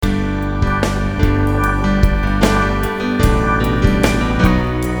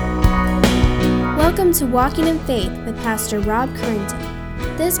Welcome to Walking in Faith with Pastor Rob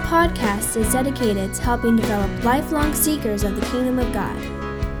Currington. This podcast is dedicated to helping develop lifelong seekers of the kingdom of God.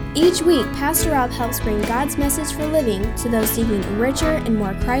 Each week, Pastor Rob helps bring God's message for living to those seeking a richer and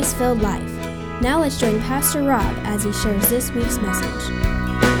more Christ-filled life. Now let's join Pastor Rob as he shares this week's message.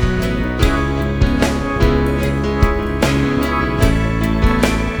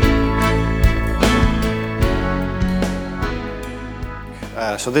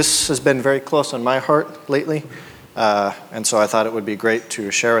 So this has been very close on my heart lately, and so I thought it would be great to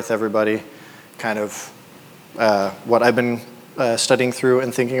share with everybody kind of what I've been studying through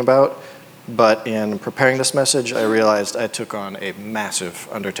and thinking about. But in preparing this message, I realized I took on a massive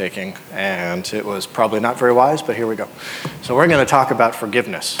undertaking, and it was probably not very wise, but here we go. So we're going to talk about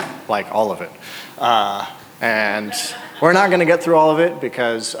forgiveness, like all of it. And we're not going to get through all of it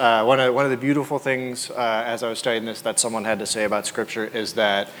because one of the beautiful things as I was studying this that someone had to say about Scripture is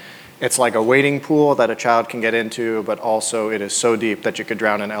that it's like a wading pool that a child can get into, but also it is so deep that you could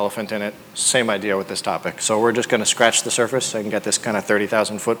drown an elephant in it. Same idea with this topic. So we're just going to scratch the surface so I can get this kind of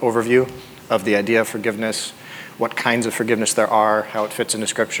 30,000-foot overview of the idea of forgiveness, what kinds of forgiveness there are, how it fits into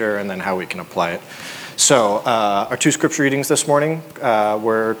Scripture, and then how we can apply it. So our two scripture readings this morning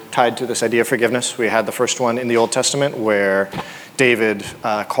were tied to this idea of forgiveness. We had the first one in the Old Testament where David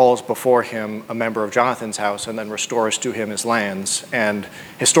calls before him a member of Jonathan's house and then restores to him his lands. And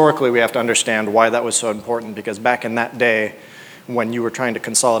historically, we have to understand why that was so important, because back in that day, when you were trying to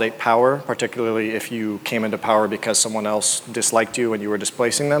consolidate power, particularly if you came into power because someone else disliked you and you were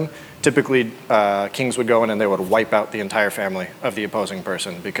displacing them, typically kings would go in and they would wipe out the entire family of the opposing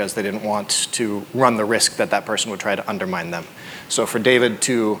person because they didn't want to run the risk that that person would try to undermine them. So for David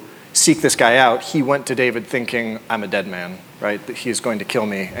to seek this guy out, he went to David thinking, I'm a dead man, right? He's going to kill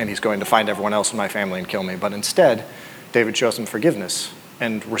me and he's going to find everyone else in my family and kill me. But instead, David shows him forgiveness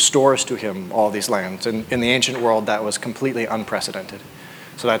and restores to him all these lands. And in the ancient world, that was completely unprecedented.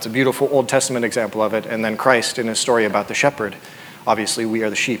 So that's a beautiful Old Testament example of it. And then Christ, in his story about the shepherd, obviously we are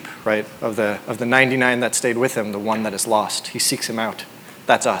the sheep, right? Of the 99 that stayed with him, the one that is lost, he seeks him out.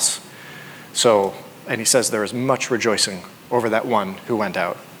 That's us. So, and he says there is much rejoicing over that one who went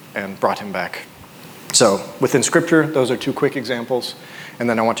out and brought him back. So within Scripture, those are two quick examples. And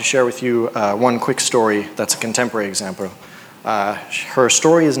then I want to share with you one quick story that's a contemporary example. Her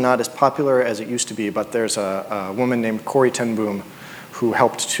story is not as popular as it used to be, but there's a woman named Corrie ten Boom who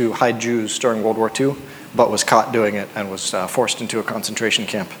helped to hide Jews during World War II, but was caught doing it and was forced into a concentration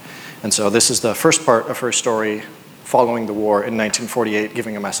camp. And so this is the first part of her story following the war in 1948,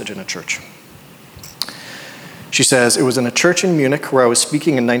 giving a message in a church. She says, "It was in a church in Munich where I was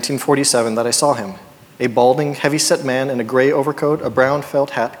speaking in 1947 that I saw him, a balding, heavy-set man in a gray overcoat, a brown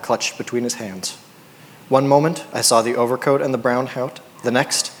felt hat clutched between his hands. One moment, I saw the overcoat and the brown hat. The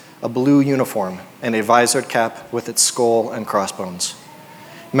next, a blue uniform and a visored cap with its skull and crossbones.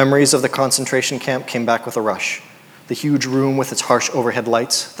 Memories of the concentration camp came back with a rush. The huge room with its harsh overhead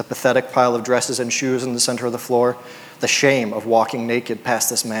lights, the pathetic pile of dresses and shoes in the center of the floor, the shame of walking naked past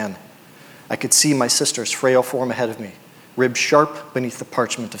this man. I could see my sister's frail form ahead of me, ribs sharp beneath the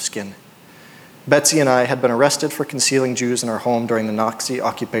parchment of skin. Betsy and I had been arrested for concealing Jews in our home during the Nazi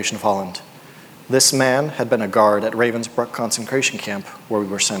occupation of Holland. This man had been a guard at Ravensbrück concentration camp where we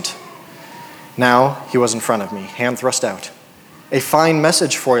were sent. Now he was in front of me, hand thrust out. A fine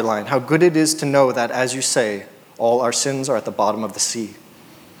message, Fräulein, how good it is to know that, as you say, all our sins are at the bottom of the sea.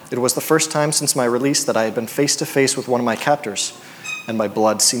 It was the first time since my release that I had been face to face with one of my captors, and my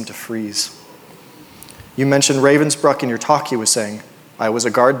blood seemed to freeze. You mentioned Ravensbrück in your talk, he was saying. I was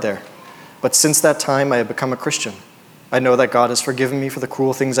a guard there. But since that time, I have become a Christian. I know that God has forgiven me for the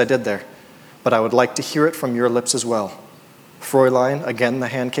cruel things I did there. But I would like to hear it from your lips as well. Fräulein, again the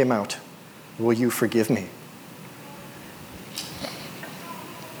hand came out. Will you forgive me?"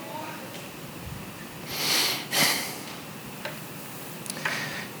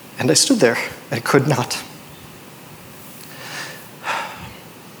 And I stood there and could not.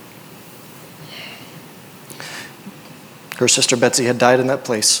 Her sister Betsy had died in that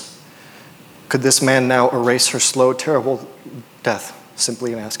place. Could this man now erase her slow, terrible death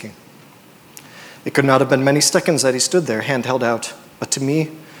simply in asking? It could not have been many seconds that he stood there, hand held out, but to me,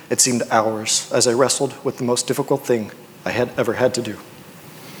 it seemed hours as I wrestled with the most difficult thing I had ever had to do.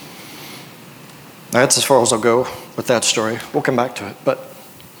 That's as far as I'll go with that story. We'll come back to it, but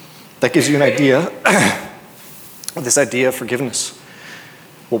that gives you an idea of this idea of forgiveness,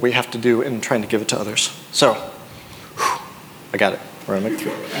 what we have to do in trying to give it to others. So, I got it. We're going to make it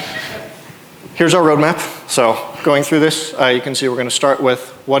through. Here's our roadmap. So going through this, you can see we're going to start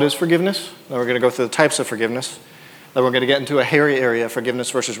with what is forgiveness. Then we're going to go through the types of forgiveness. Then we're going to get into a hairy area, forgiveness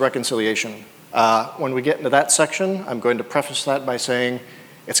versus reconciliation. When we get into that section, I'm going to preface that by saying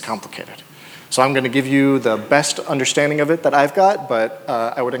it's complicated. So I'm going to give you the best understanding of it that I've got, but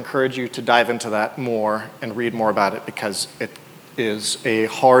I would encourage you to dive into that more and read more about it because it is a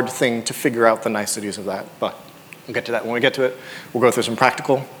hard thing to figure out the niceties of that. But we'll get to that when we get to it. We'll go through some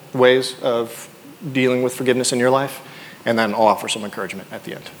practical ways of dealing with forgiveness in your life, and then I'll offer some encouragement at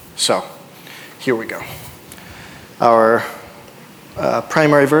the end. So here we go. Our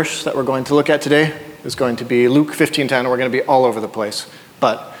primary verse that we're going to look at today is going to be Luke 15:10, and we're going to be all over the place.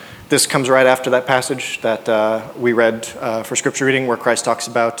 But this comes right after that passage that we read for scripture reading where Christ talks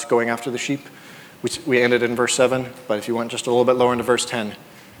about going after the sheep. We ended in verse 7, but if you went just a little bit lower into verse 10,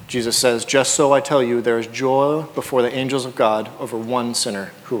 Jesus says, "Just so I tell you, there is joy before the angels of God over one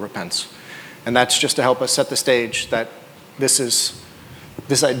sinner who repents." And that's just to help us set the stage that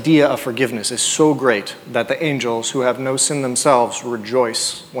this idea of forgiveness is so great that the angels who have no sin themselves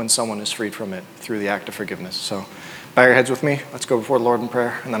rejoice when someone is freed from it through the act of forgiveness. So bow your heads with me. Let's go before the Lord in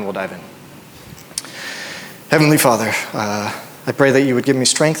prayer, and then we'll dive in. Heavenly Father, I pray that you would give me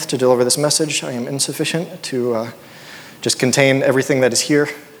strength to deliver this message. I am insufficient to just contain everything that is here.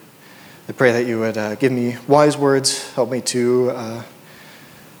 I pray that you would give me wise words, help me to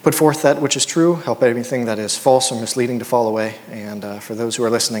put forth that which is true, help anything that is false or misleading to fall away. And for those who are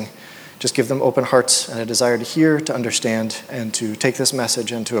listening, just give them open hearts and a desire to hear, to understand, and to take this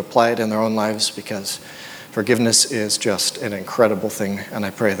message and to apply it in their own lives, because forgiveness is just an incredible thing. And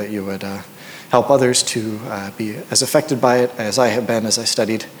I pray that you would help others to be as affected by it as I have been as I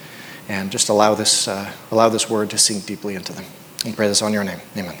studied, and just allow this word to sink deeply into them. I pray this on your name.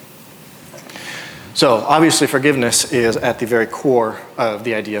 Amen. So obviously forgiveness is at the very core of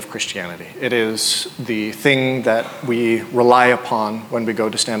the idea of Christianity. It is the thing that we rely upon when we go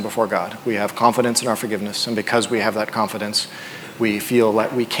to stand before God. We have confidence in our forgiveness, and because we have that confidence, we feel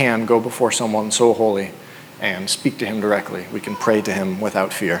that we can go before someone so holy and speak to him directly. We can pray to him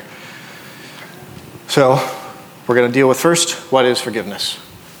without fear. So we're going to deal with first, what is forgiveness?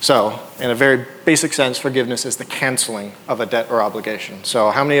 So in a very basic sense, forgiveness is the canceling of a debt or obligation. So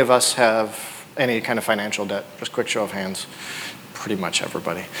how many of us have any kind of financial debt? Just quick show of hands. Pretty much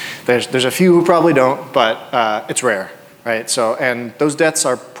everybody. There's a few who probably don't, but it's rare, right? So, and those debts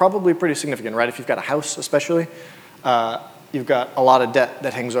are probably pretty significant, right? If you've got a house especially, you've got a lot of debt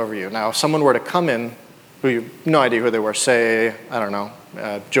that hangs over you. Now, if someone were to come in, who you have no idea who they were, say, I don't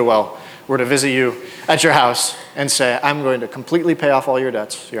know, Joel, were to visit you at your house and say, I'm going to completely pay off all your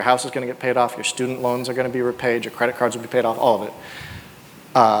debts. Your house is going to get paid off, your student loans are going to be repaid, your credit cards will be paid off, all of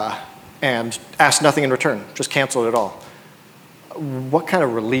it. And ask nothing in return, just cancel it all. What kind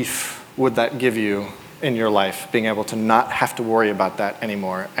of relief would that give you in your life, being able to not have to worry about that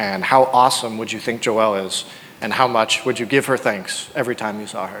anymore? And how awesome would you think Joelle is? And how much would you give her thanks every time you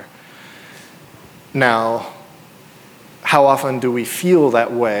saw her? Now, how often do we feel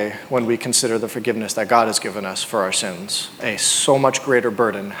that way when we consider the forgiveness that God has given us for our sins a so much greater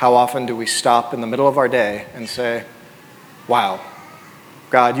burden? How often do we stop in the middle of our day and say, wow,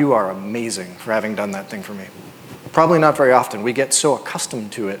 God, you are amazing for having done that thing for me? Probably not very often. We get so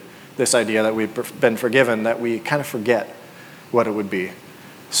accustomed to it, this idea that we've been forgiven, that we kind of forget what it would be.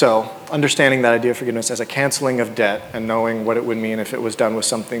 So understanding that idea of forgiveness as a canceling of debt and knowing what it would mean if it was done with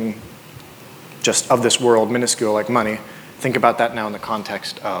something just of this world, minuscule like money, think about that now in the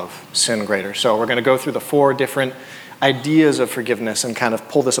context of sin greater. So we're going to go through the 4 different ideas of forgiveness and kind of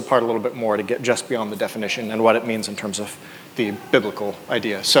pull this apart a little bit more to get just beyond the definition and what it means in terms of the biblical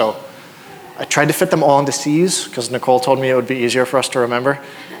idea. So I tried to fit them all into C's because Nicole told me it would be easier for us to remember.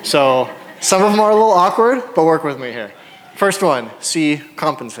 So some of them are a little awkward, but work with me here. First one, C,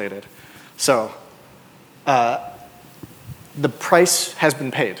 compensated. So the price has been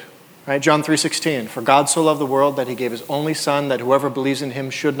paid. Right? John 3:16, for God so loved the world that he gave his only son, that whoever believes in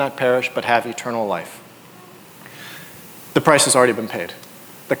him should not perish but have eternal life. The price has already been paid.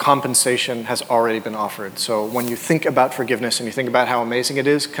 The compensation has already been offered. So when you think about forgiveness and you think about how amazing it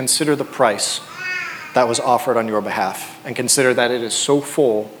is, consider the price that was offered on your behalf, and consider that it is so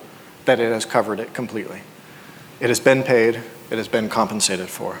full that it has covered it completely. It has been paid. It has been compensated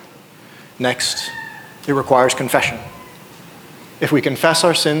for. Next, it requires confession. If we confess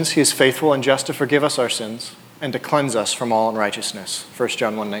our sins, he is faithful and just to forgive us our sins and to cleanse us from all unrighteousness. 1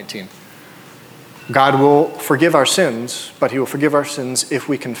 John 1:19. God will forgive our sins, but he will forgive our sins if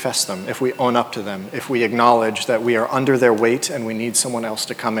we confess them, if we own up to them, if we acknowledge that we are under their weight and we need someone else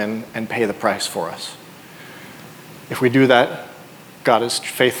to come in and pay the price for us. If we do that, God is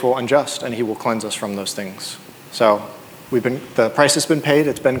faithful and just, and he will cleanse us from those things. So the price has been paid,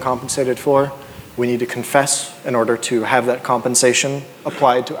 it's been compensated for. We need to confess in order to have that compensation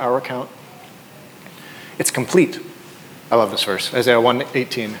applied to our account. It's complete. I love this verse, Isaiah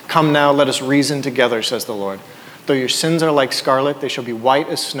 1:18. Come now, let us reason together, says the Lord. Though your sins are like scarlet, they shall be white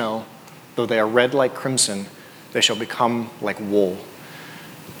as snow. Though they are red like crimson, they shall become like wool.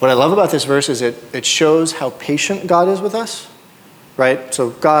 What I love about this verse is it shows how patient God is with us, right? So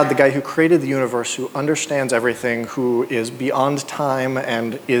God, the guy who created the universe, who understands everything, who is beyond time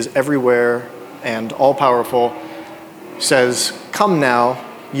and is everywhere and all-powerful, says, come now,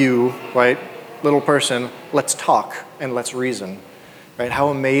 you, right, little person, let's talk and let's reason. Right? How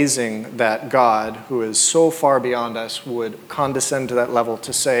amazing that God, who is so far beyond us, would condescend to that level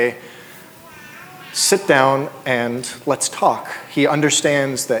to say, sit down and let's talk. He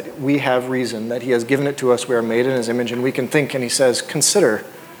understands that we have reason, that he has given it to us, we are made in his image, and we can think, and he says, consider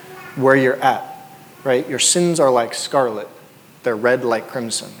where you're at, right? Your sins are like scarlet. They're red like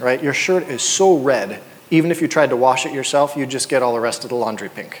crimson, right? Your shirt is so red, even if you tried to wash it yourself, you'd just get all the rest of the laundry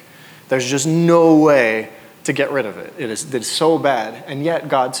pink. There's just no way to get rid of it. It is so bad. And yet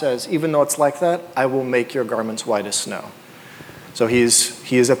God says, even though it's like that, I will make your garments white as snow. So he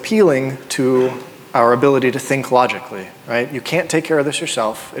is appealing to our ability to think logically, right? You can't take care of this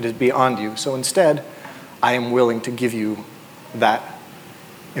yourself. It is beyond you. So instead, I am willing to give you that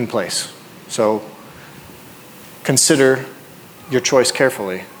in place. So consider your choice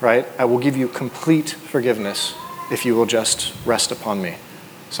carefully, right? I will give you complete forgiveness if you will just rest upon me.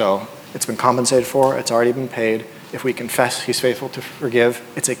 So it's been compensated for. It's already been paid. If we confess, he's faithful to forgive.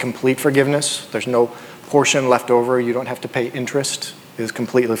 It's a complete forgiveness. There's no portion left over. You don't have to pay interest. It is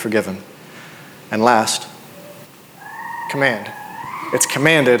completely forgiven. And last, command. It's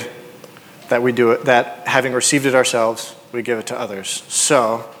commanded that we do it, that having received it ourselves, we give it to others.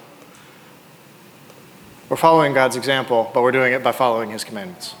 So we're following God's example, but we're doing it by following his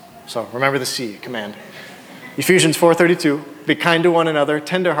commandments. So remember the C, command. Ephesians 4:32, be kind to one another,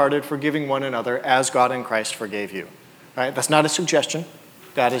 tenderhearted, forgiving one another, as God in Christ forgave you. Right? That's not a suggestion.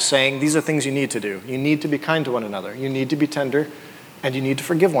 God is saying these are things you need to do. You need to be kind to one another. You need to be tender, and you need to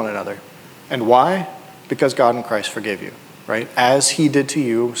forgive one another. And why? Because God in Christ forgave you. Right? As he did to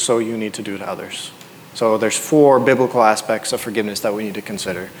you, so you need to do to others. So there's 4 biblical aspects of forgiveness that we need to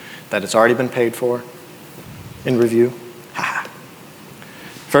consider. That it's already been paid for. In review.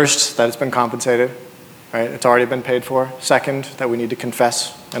 First, that it's been compensated. Right? It's already been paid for. Second, that we need to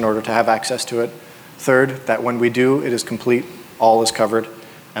confess in order to have access to it. Third, that when we do, it is complete, all is covered.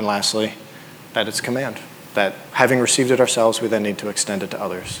 And lastly, that it's command. That having received it ourselves, we then need to extend it to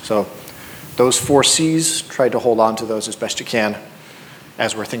others. So those 4 C's, try to hold on to those as best you can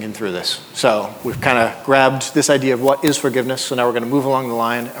as we're thinking through this. So we've kind of grabbed this idea of what is forgiveness. So now we're going to move along the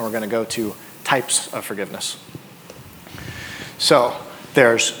line and we're going to go to types of forgiveness. So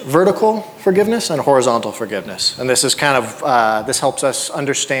there's vertical forgiveness and horizontal forgiveness. And this is kind of, this helps us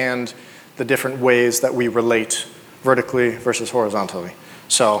understand the different ways that we relate vertically versus horizontally.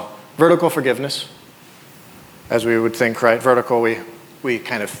 So vertical forgiveness, as we would think, right? Vertical, we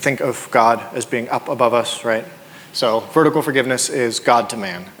kind of think of God as being up above us, right? So vertical forgiveness is God to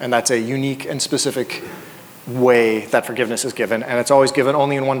man. And that's a unique and specific way that forgiveness is given. And it's always given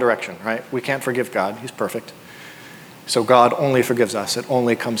only in one direction, right? We can't forgive God. He's perfect. So God only forgives us. It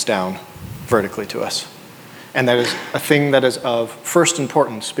only comes down vertically to us. And that is a thing that is of first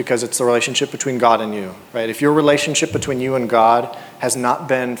importance because it's the relationship between God and you, right? If your relationship between you and God has not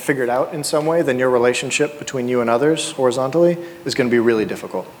been figured out in some way, then your relationship between you and others horizontally is going to be really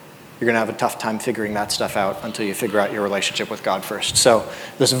difficult. You're going to have a tough time figuring that stuff out until you figure out your relationship with God first. So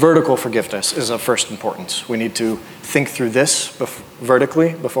this vertical forgiveness is of first importance. We need to think through this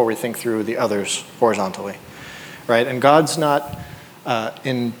vertically before we think through the others horizontally. Right? And God's not,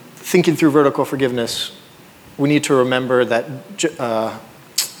 in thinking through vertical forgiveness, we need to remember that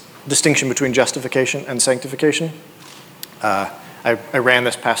distinction between justification and sanctification. I ran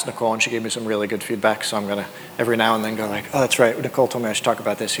this past Nicole, and she gave me some really good feedback, so I'm going to every now and then go like, oh, that's right, Nicole told me I should talk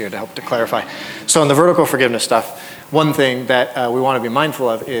about this here to help to clarify. So in the vertical forgiveness stuff, one thing that we want to be mindful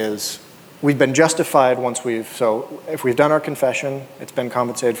of is we've been justified so if we've done our confession, it's been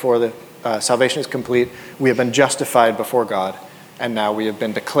compensated for, the salvation is complete, we have been justified before God, and now we have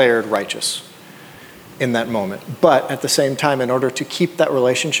been declared righteous in that moment. But at the same time, in order to keep that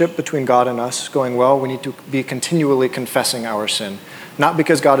relationship between God and us going well, we need to be continually confessing our sin. Not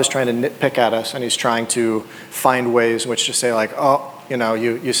because God is trying to nitpick at us and he's trying to find ways in which to say like, oh,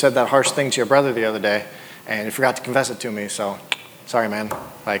 you said that harsh thing to your brother the other day and you forgot to confess it to me, so sorry, man.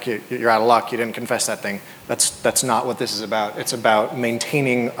 Like you're out of luck. You didn't confess that thing. That's not what this is about. It's about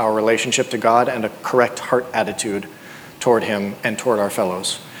maintaining our relationship to God and a correct heart attitude toward him and toward our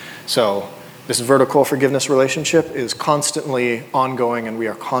fellows. So this vertical forgiveness relationship is constantly ongoing and we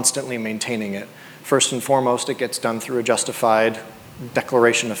are constantly maintaining it First and foremost, it gets done through a justified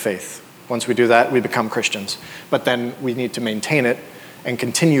declaration of faith. Once we do that, we become Christians. But then we need to maintain it and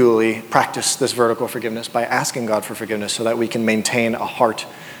continually practice this vertical forgiveness by asking God for forgiveness so that we can maintain a heart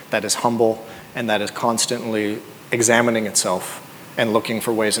that is humble and that is constantly examining itself and looking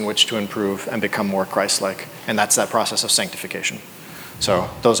for ways in which to improve and become more Christ-like. And that's that process of sanctification. So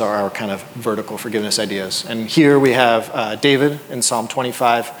those are our kind of vertical forgiveness ideas. And here we have David in Psalm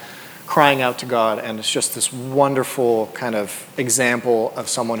 25 crying out to God, and it's just this wonderful kind of example of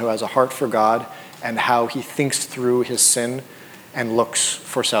someone who has a heart for God and how he thinks through his sin and looks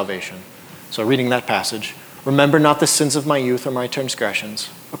for salvation. So reading that passage, remember not the sins of my youth or my transgressions.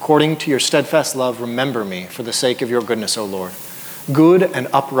 According to your steadfast love, remember me for the sake of your goodness, O Lord. Good and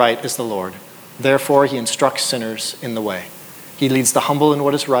upright is the Lord. Therefore, he instructs sinners in the way. He leads the humble in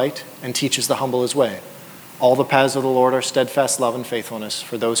what is right and teaches the humble his way. All the paths of the Lord are steadfast love and faithfulness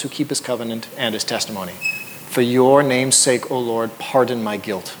for those who keep his covenant and his testimony. For your name's sake, O Lord, pardon my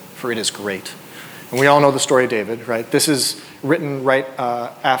guilt, for it is great. And we all know the story of David, right? This is written right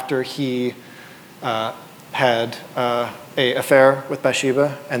after he had an affair with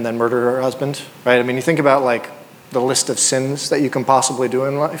Bathsheba and then murdered her husband, right? I mean, you think about like the list of sins that you can possibly do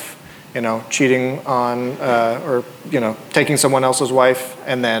in life, cheating on or taking someone else's wife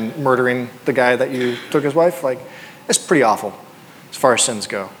and then murdering the guy that you took his wife. Like, it's pretty awful as far as sins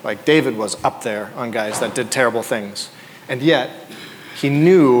go. Like, David was up there on guys that did terrible things. And yet, he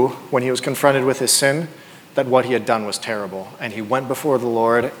knew when he was confronted with his sin that what he had done was terrible. And he went before the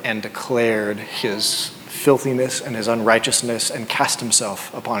Lord and declared his filthiness and his unrighteousness and cast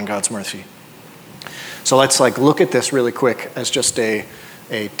himself upon God's mercy. So let's look at this really quick as just a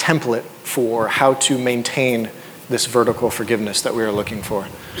template for how to maintain this vertical forgiveness that we are looking for.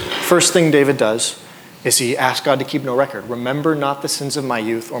 First thing David does is he asks God to keep no record. Remember not the sins of my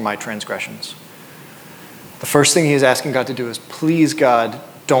youth or my transgressions. The first thing he's asking God to do is, please, God,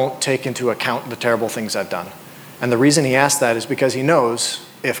 don't take into account the terrible things I've done. And the reason he asks that is because he knows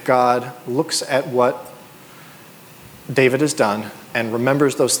if God looks at what David has done and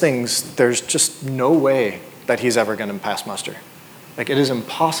remembers those things, there's just no way that he's ever going to pass muster. Like, it is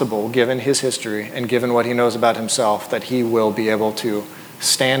impossible, given his history and given what he knows about himself, that he will be able to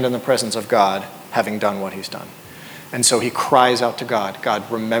stand in the presence of God having done what he's done. And so he cries out to God, God,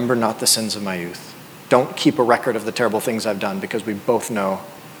 remember not the sins of my youth. Don't keep a record of the terrible things I've done, because we both know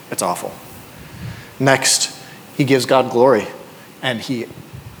it's awful. Next, he gives God glory, and he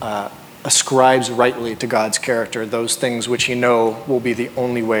ascribes rightly to God's character those things which he knows will be the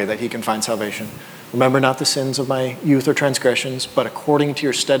only way that he can find salvation. Remember not the sins of my youth or transgressions, but according to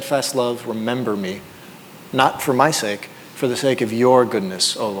your steadfast love, remember me, not for my sake, for the sake of your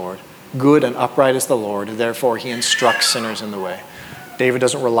goodness, O Lord. Good and upright is the Lord, therefore he instructs sinners in the way. David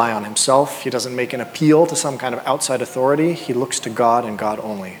doesn't rely on himself. He doesn't make an appeal to some kind of outside authority. He looks to God and God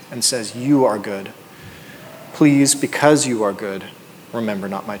only and says, you are good. Please, because you are good, remember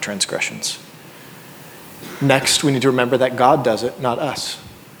not my transgressions. Next, we need to remember that God does it, not us.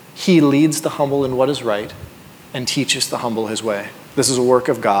 He leads the humble in what is right and teaches the humble his way. This is a work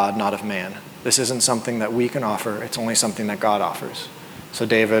of God, not of man. This isn't something that we can offer. It's only something that God offers. So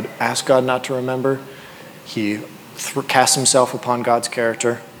David asks God not to remember. He casts himself upon God's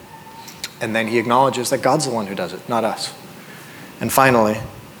character. And then he acknowledges that God's the one who does it, not us. And finally,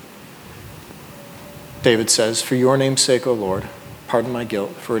 David says, for your name's sake, O Lord, pardon my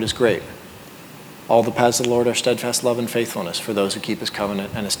guilt, for it is great. All the paths of the Lord are steadfast love and faithfulness for those who keep his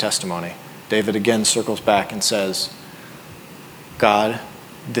covenant and his testimony. David again circles back and says, God,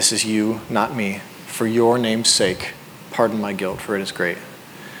 this is you, not me. For your name's sake, pardon my guilt, for it is great.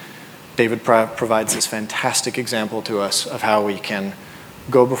 David provides this fantastic example to us of how we can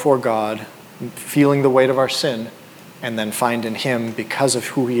go before God, feeling the weight of our sin, and then find in him, because of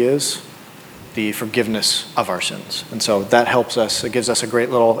who he is, the forgiveness of our sins. And so that helps us. It gives us a great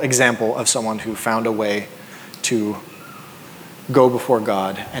little example of someone who found a way to go before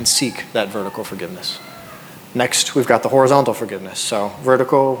God and seek that vertical forgiveness. Next, we've got the horizontal forgiveness. So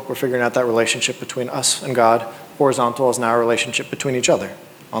vertical, we're figuring out that relationship between us and God. Horizontal is now a relationship between each other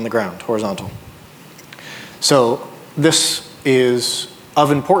on the ground, horizontal. So this is of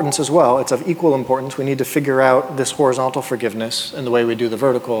importance as well. It's of equal importance. We need to figure out this horizontal forgiveness in the way we do the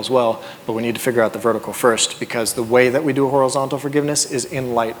vertical as well, but we need to figure out the vertical first, because the way that we do horizontal forgiveness is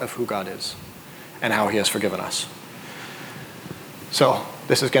in light of who God is and how he has forgiven us. So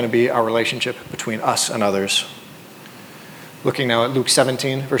this is going to be our relationship between us and others. Looking now at Luke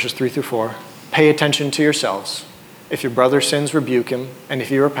 17, verses 3 through 4. Pay attention to yourselves. If your brother sins, rebuke him, and if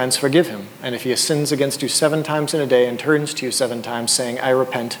he repents, forgive him. And if he sins against you 7 times in a day and turns to you 7 times, saying, I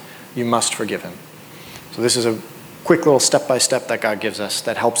repent, you must forgive him. So this is a quick little step-by-step that God gives us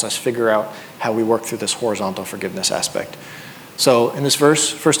that helps us figure out how we work through this horizontal forgiveness aspect. So in this verse,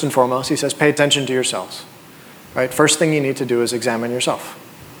 first and foremost, he says, pay attention to yourselves. Right? First thing you need to do is examine yourself.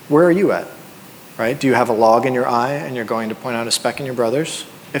 Where are you at? Right? Do you have a log in your eye and you're going to point out a speck in your brother's?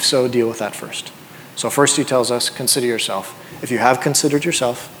 If so, deal with that first. So first he tells us, consider yourself. If you have considered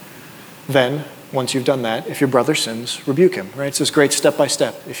yourself, then once you've done that, if your brother sins, rebuke him. Right? It's this great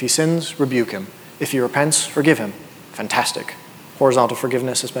step-by-step. If he sins, rebuke him. If he repents, forgive him. Fantastic. Horizontal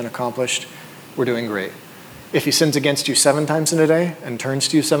forgiveness has been accomplished. We're doing great. If he sins against you 7 times in a day and turns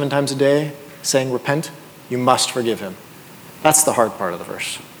to you 7 times a day saying repent, you must forgive him. That's the hard part of the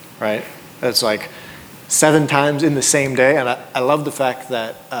verse, right? It's like 7 times in the same day. And I love the fact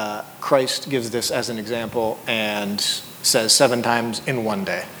that Christ gives this as an example and says 7 times in one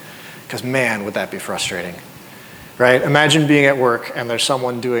day. Because man, would that be frustrating, right? Imagine being at work and there's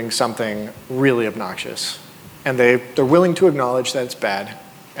someone doing something really obnoxious. And they're willing to acknowledge that it's bad.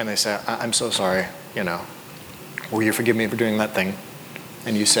 And they say, I'm so sorry, will you forgive me for doing that thing?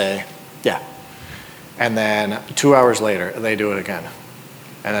 And you say, yeah. And then 2 hours later, they do it again.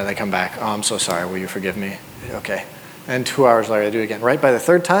 And then they come back, oh, I'm so sorry, will you forgive me? Okay. And 2 hours later, they do it again. Right by the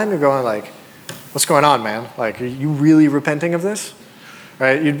 3rd time, you're going like, what's going on, man? Like, are you really repenting of this?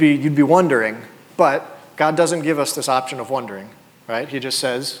 Right? You'd be wondering, but God doesn't give us this option of wondering, right? He just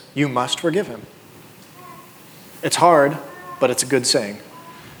says, you must forgive him. It's hard, but it's a good saying,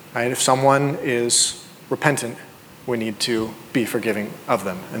 right? If someone is repentant, we need to be forgiving of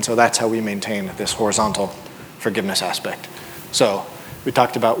them. And so that's how we maintain this horizontal forgiveness aspect. So we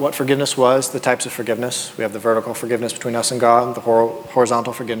talked about what forgiveness was, the types of forgiveness. We have the vertical forgiveness between us and God, the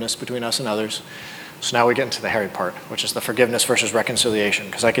horizontal forgiveness between us and others. So now we get into the hairy part, which is the forgiveness versus reconciliation.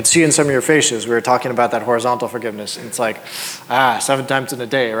 Because I could see in some of your faces, we were talking about that horizontal forgiveness. And it's like, 7 times in a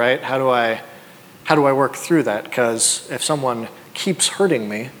day, right? How do I work through that? Because if someone keeps hurting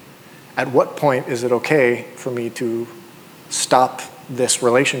me, at what point is it okay for me to stop this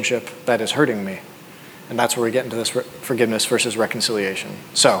relationship that is hurting me? And that's where we get into this forgiveness versus reconciliation.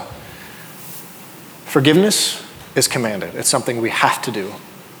 So, forgiveness is commanded. It's something we have to do.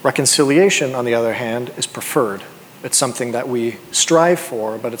 Reconciliation, on the other hand, is preferred. It's something that we strive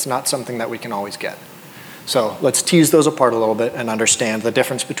for, but it's not something that we can always get. So let's tease those apart a little bit and understand the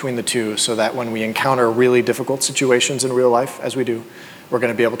difference between the two so that when we encounter really difficult situations in real life, as we do, we're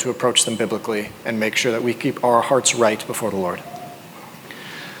going to be able to approach them biblically and make sure that we keep our hearts right before the Lord.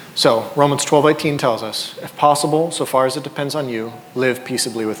 So Romans 12:18 tells us, if possible, so far as it depends on you, live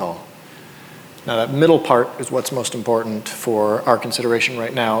peaceably with all. Now that middle part is what's most important for our consideration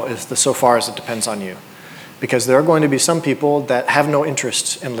right now, is the so far as it depends on you. Because there are going to be some people that have no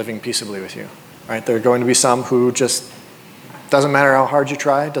interest in living peaceably with you. Right? There are going to be some who just, doesn't matter how hard you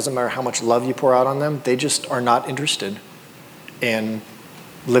try, doesn't matter how much love you pour out on them, they just are not interested in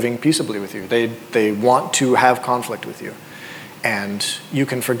living peaceably with you. They want to have conflict with you. And you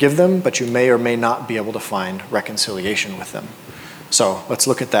can forgive them, but you may or may not be able to find reconciliation with them. So let's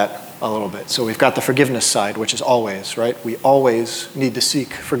look at that a little bit. So we've got the forgiveness side, which is always, right? We always need to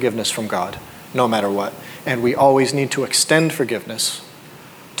seek forgiveness from God, no matter what. And we always need to extend forgiveness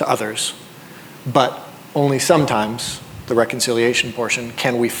to others. But only sometimes, the reconciliation portion,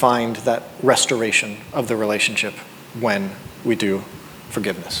 can we find that restoration of the relationship when we do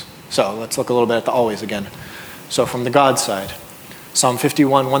forgiveness. So let's look a little bit at the always again. So from the God side, Psalm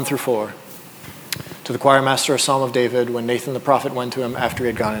 51, 1-4. To the choir master, a psalm of David, when Nathan the prophet went to him after he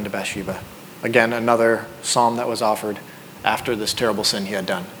had gone into Bathsheba. Again, another psalm that was offered after this terrible sin he had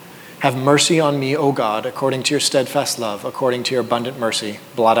done. Have mercy on me, O God, according to your steadfast love, according to your abundant mercy,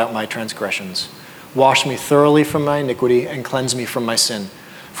 blot out my transgressions. Wash me thoroughly from my iniquity and cleanse me from my sin.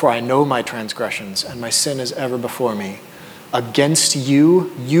 For I know my transgressions, and my sin is ever before me. Against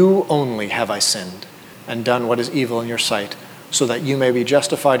you, you only have I sinned, and done what is evil in your sight, so that you may be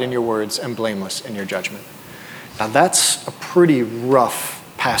justified in your words and blameless in your judgment. Now that's a pretty rough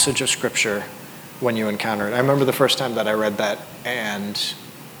passage of scripture when you encounter it. I remember the first time that I read that, and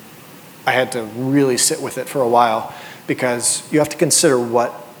I had to really sit with it for a while, because you have to consider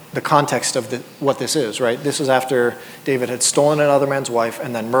what the context of what this is, right? This is after David had stolen another man's wife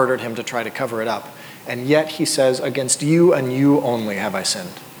and then murdered him to try to cover it up. And yet he says, against you and you only have I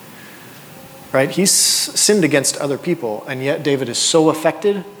sinned. Right? He's sinned against other people, and yet David is so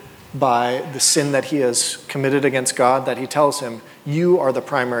affected by the sin that he has committed against God that he tells him, you are the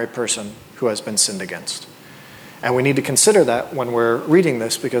primary person who has been sinned against. And we need to consider that when we're reading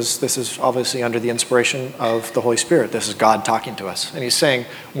this, because this is obviously under the inspiration of the Holy Spirit. This is God talking to us. And he's saying,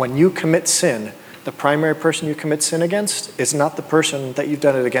 when you commit sin, The primary person you commit sin against is not the person that you've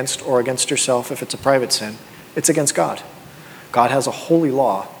done it against or against yourself if it's a private sin. It's against God. God has a holy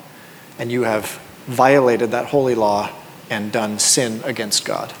law, and you have violated that holy law and done sin against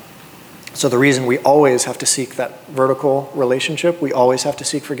God. So the reason we always have to seek that vertical relationship, we always have to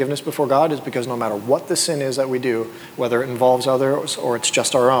seek forgiveness before God, is because no matter what the sin is that we do, whether it involves others or it's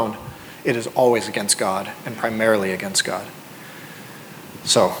just our own, it is always against God and primarily against God.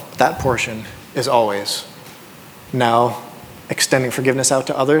 So that portion is always. Now, extending forgiveness out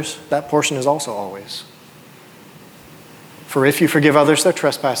to others, that portion is also always. For if you forgive others their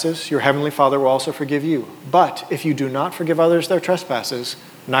trespasses, your heavenly Father will also forgive you. But if you do not forgive others their trespasses,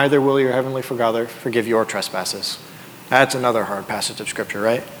 neither will your heavenly Father forgive your trespasses. That's another hard passage of Scripture,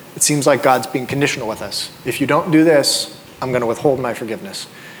 right? It seems like God's being conditional with us. If you don't do this, I'm going to withhold my forgiveness.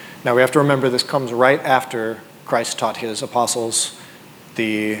 Now we have to remember this comes right after Christ taught his apostles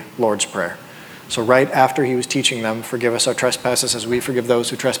the Lord's Prayer. So right after he was teaching them, forgive us our trespasses as we forgive those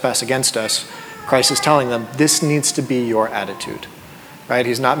who trespass against us, Christ is telling them, this needs to be your attitude. Right?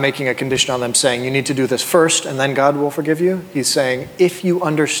 He's not making a condition on them saying, you need to do this first and then God will forgive you. He's saying, if you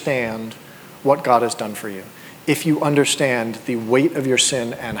understand what God has done for you, if you understand the weight of your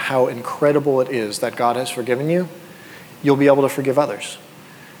sin and how incredible it is that God has forgiven you, you'll be able to forgive others.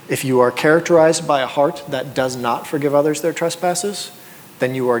 If you are characterized by a heart that does not forgive others their trespasses,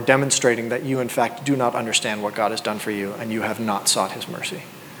 then you are demonstrating that you, in fact, do not understand what God has done for you and you have not sought his mercy.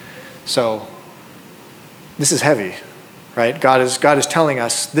 So, this is heavy, right? God is telling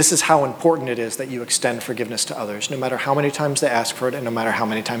us this is how important it is that you extend forgiveness to others, no matter how many times they ask for it and no matter how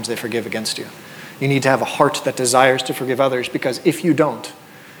many times they forgive against you. You need to have a heart that desires to forgive others, because if you don't,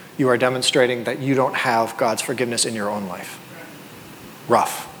 you are demonstrating that you don't have God's forgiveness in your own life.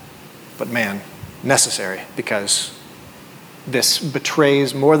 Rough, but man, necessary, because this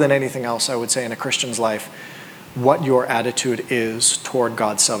betrays more than anything else, I would say, in a Christian's life, what your attitude is toward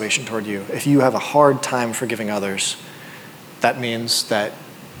God's salvation toward you. If you have a hard time forgiving others, that means that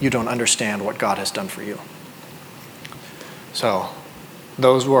you don't understand what God has done for you. So,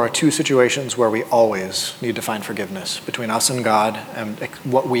 those were our two situations where we always need to find forgiveness between us and God and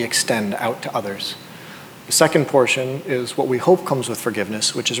what we extend out to others. The second portion is what we hope comes with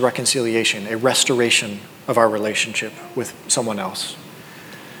forgiveness, which is reconciliation, a restoration of our relationship with someone else.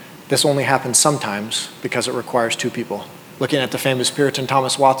 This only happens sometimes because it requires two people. Looking at the famous Puritan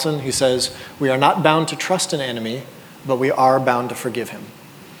Thomas Watson, he says, we are not bound to trust an enemy, but we are bound to forgive him.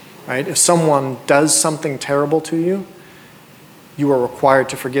 Right? If someone does something terrible to you, you are required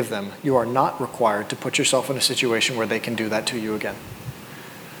to forgive them. You are not required to put yourself in a situation where they can do that to you again.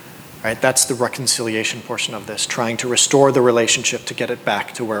 Right? That's the reconciliation portion of this, trying to restore the relationship to get it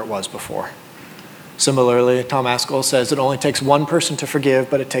back to where it was before. Similarly, Tom Askell says it only takes one person to forgive,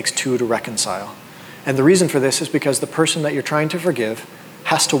 but it takes two to reconcile. And the reason for this is because the person that you're trying to forgive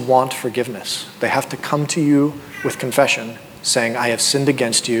has to want forgiveness. They have to come to you with confession, saying, I have sinned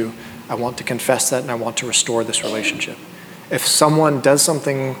against you, I want to confess that, and I want to restore this relationship. If someone does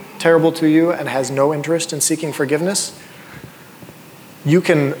something terrible to you and has no interest in seeking forgiveness, you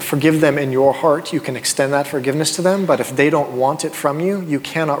can forgive them in your heart, you can extend that forgiveness to them, but if they don't want it from you, you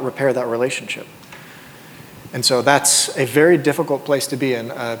cannot repair that relationship. And so that's a very difficult place to be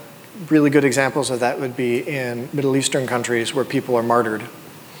in. Really good examples of that would be in Middle Eastern countries where people are martyred.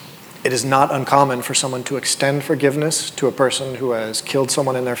 It is not uncommon for someone to extend forgiveness to a person who has killed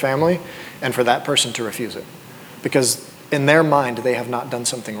someone in their family and for that person to refuse it. Because in their mind, they have not done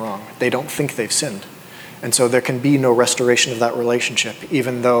something wrong. They don't think they've sinned. And so there can be no restoration of that relationship,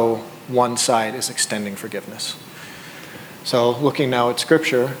 even though one side is extending forgiveness. So looking now at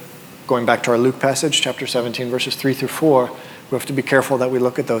Scripture, going back to our Luke passage, chapter 17, verses 3 through 4, we have to be careful that we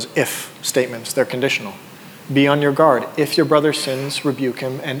look at those if statements. They're conditional. Be on your guard. If your brother sins, rebuke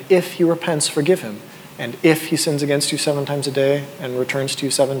him. And if he repents, forgive him. And if he sins against you 7 times a day and returns to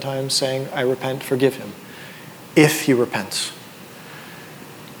you 7 times saying, I repent, forgive him. If he repents.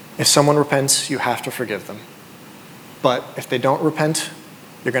 If someone repents, you have to forgive them. But if they don't repent,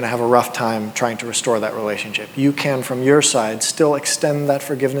 you're going to have a rough time trying to restore that relationship. You can, from your side, still extend that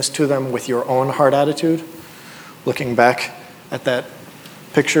forgiveness to them with your own heart attitude. Looking back at that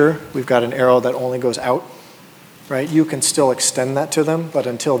picture, we've got an arrow that only goes out, right? You can still extend that to them, but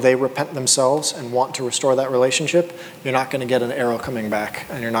until they repent themselves and want to restore that relationship, you're not going to get an arrow coming back,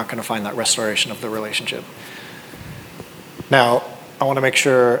 and you're not going to find that restoration of the relationship. Now, I want to make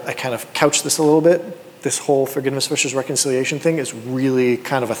sure I kind of couch this a little bit. This whole forgiveness versus reconciliation thing is really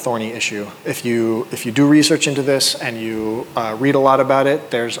kind of a thorny issue. If you do research into this and you read a lot about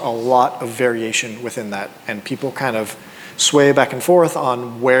it, there's a lot of variation within that, and people kind of sway back and forth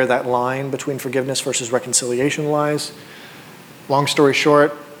on where that line between forgiveness versus reconciliation lies. Long story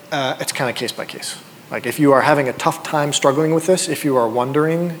short, it's kind of case by case. Like if you are having a tough time struggling with this, if you are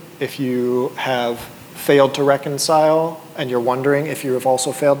wondering if you have failed to reconcile and you're wondering if you have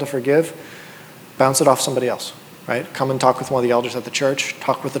also failed to forgive, bounce it off somebody else, right? Come and talk with one of the elders at the church,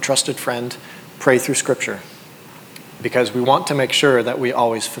 talk with a trusted friend, pray through Scripture. Because we want to make sure that we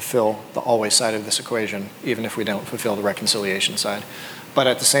always fulfill the always side of this equation, even if we don't fulfill the reconciliation side. But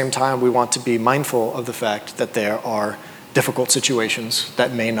at the same time, we want to be mindful of the fact that there are difficult situations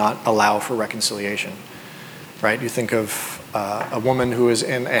that may not allow for reconciliation, right? You think of a woman who is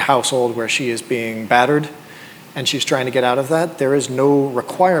in a household where she is being battered and she's trying to get out of that. There is no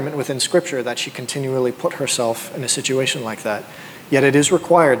requirement within Scripture that she continually put herself in a situation like that. Yet it is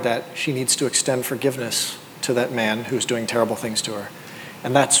required that she needs to extend forgiveness to that man who's doing terrible things to her.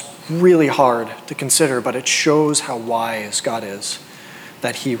 And that's really hard to consider, but it shows how wise God is,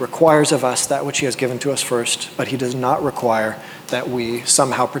 that he requires of us that which he has given to us first, but he does not require that we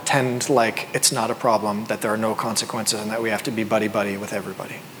somehow pretend like it's not a problem, that there are no consequences, and that we have to be buddy-buddy with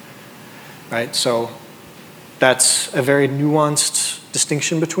everybody. Right? So that's a very nuanced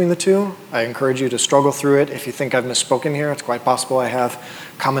distinction between the two. I encourage you to struggle through it. If you think I've misspoken here, it's quite possible I have.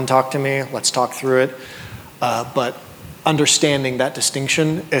 Come and talk to me. Let's talk through it. But understanding that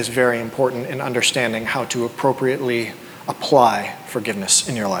distinction is very important in understanding how to appropriately apply forgiveness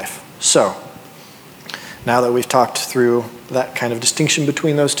in your life. So, now that we've talked through that kind of distinction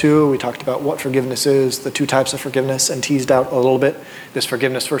between those two, we talked about what forgiveness is, the two types of forgiveness, and teased out a little bit this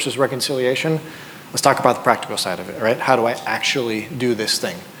forgiveness versus reconciliation. Let's talk about the practical side of it, right? How do I actually do this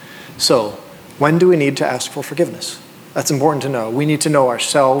thing? So, when do we need to ask for forgiveness? That's important to know. We need to know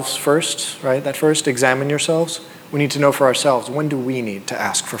ourselves first, right? That first, examine yourselves. We need to know for ourselves, when do we need to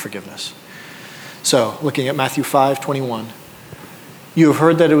ask for forgiveness? So, looking at Matthew 5:21, you have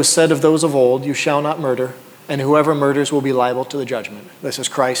heard that it was said of those of old, you shall not murder, and whoever murders will be liable to the judgment. This is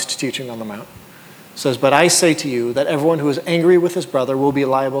Christ teaching on the Mount. It says, but I say to you that everyone who is angry with his brother will be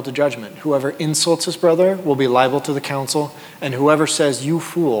liable to judgment. Whoever insults his brother will be liable to the council, and whoever says, you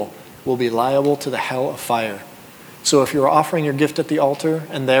fool, will be liable to the hell of fire. So if you're offering your gift at the altar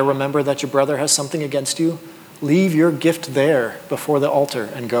and there remember that your brother has something against you, leave your gift there before the altar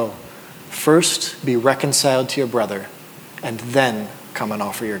and go. First, be reconciled to your brother, and then come and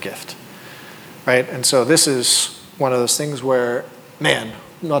offer your gift. Right? And so this is one of those things where, man,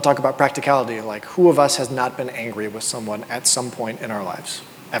 I'll talk about practicality. Like, who of us has not been angry with someone at some point in our lives?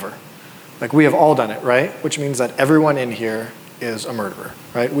 Ever. Like, we have all done it, right? Which means that everyone in here is a murderer,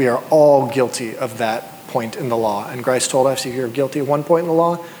 right? We are all guilty of that point in the law. And Christ told us if you're guilty of one point in the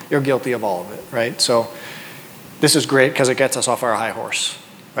law, you're guilty of all of it, right? So this is great because it gets us off our high horse,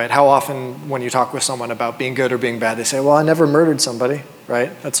 right? How often when you talk with someone about being good or being bad, they say, well, I never murdered somebody,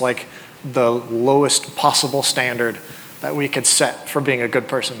 right? That's like the lowest possible standard that we could set for being a good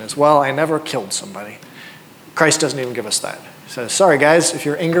person is, well, I never killed somebody. Christ doesn't even give us that. He says, sorry guys, if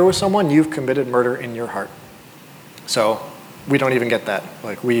you're angry with someone, you've committed murder in your heart. So we don't even get that.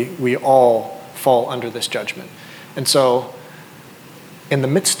 Like we all fall under this judgment. And so in the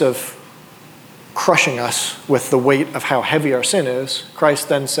midst of crushing us with the weight of how heavy our sin is, Christ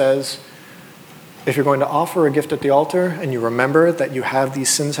then says, if you're going to offer a gift at the altar and you remember that you have these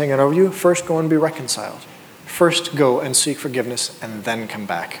sins hanging over you, first go and be reconciled. First go and seek forgiveness and then come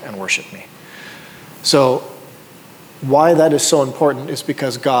back and worship me. So why that is so important is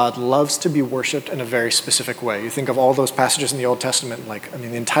because God loves to be worshipped in a very specific way. You think of all those passages in the Old Testament,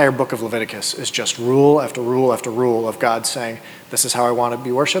 the entire book of Leviticus is just rule after rule after rule of God saying, this is how I want to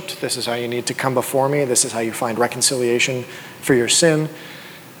be worshipped, this is how you need to come before me, this is how you find reconciliation for your sin.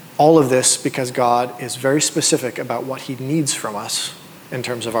 All of this because God is very specific about what he needs from us in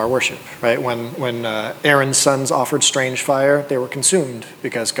terms of our worship, right? When Aaron's sons offered strange fire, they were consumed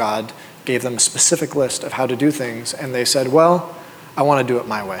because God gave them a specific list of how to do things, and they said, well, I want to do it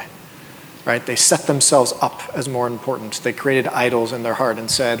my way, right? They set themselves up as more important. They created idols in their heart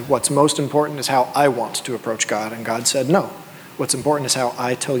and said, what's most important is how I want to approach God, and God said, no, what's important is how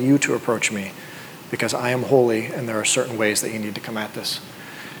I tell you to approach me, because I am holy, and there are certain ways that you need to come at this.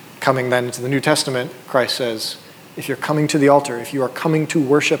 Coming then to the New Testament, Christ says, if you're coming to the altar, if you are coming to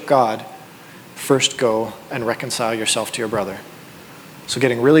worship God, first go and reconcile yourself to your brother. So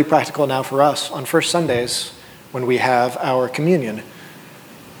getting really practical now for us, on first Sundays, when we have our communion,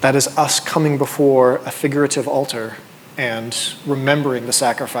 that is us coming before a figurative altar and remembering the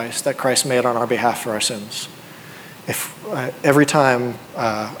sacrifice that Christ made on our behalf for our sins. Every time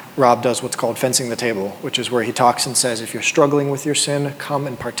Rob does what's called fencing the table, which is where he talks and says, if you're struggling with your sin, come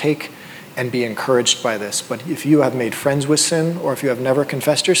and partake and be encouraged by this. But if you have made friends with sin, or if you have never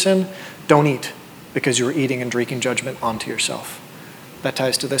confessed your sin, don't eat, because you are eating and drinking judgment onto yourself. That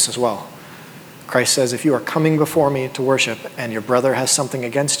ties to this as well. Christ says, if you are coming before me to worship and your brother has something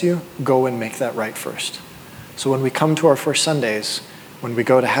against you, go and make that right first. So when we come to our first Sundays, when we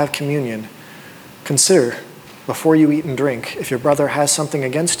go to have communion, consider, before you eat and drink, if your brother has something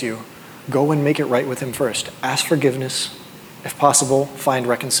against you, go and make it right with him first. Ask forgiveness. If possible, find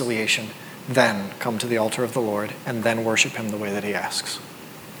reconciliation. Then come to the altar of the Lord and then worship him the way that he asks.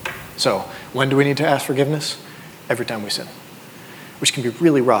 So, when do we need to ask forgiveness? Every time we sin, which can be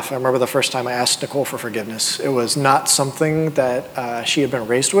really rough. I remember the first time I asked Nicole for forgiveness. It was not something that she had been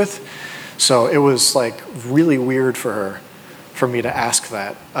raised with, so it was like really weird for me to ask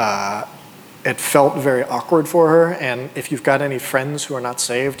that. It felt very awkward for her, and if you've got any friends who are not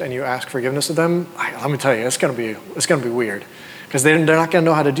saved and you ask forgiveness of them, let me tell you, it's gonna be weird, because they're not gonna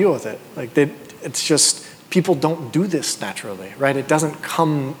know how to deal with it. It's just, people don't do this naturally, right? It doesn't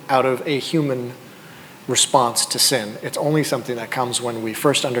come out of a human response to sin. It's only something that comes when we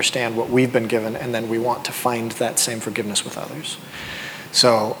first understand what we've been given, and then we want to find that same forgiveness with others.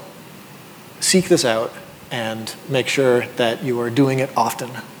 So seek this out and make sure that you are doing it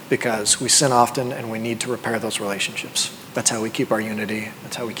often, because we sin often and we need to repair those relationships. That's how we keep our unity.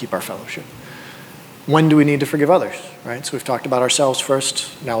 That's how we keep our fellowship. When do we need to forgive others, right? So we've talked about ourselves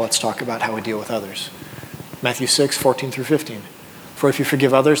first. Now let's talk about how we deal with others. Matthew 6:14-15. For if you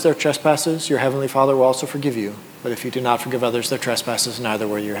forgive others their trespasses, your heavenly Father will also forgive you. But if you do not forgive others their trespasses, neither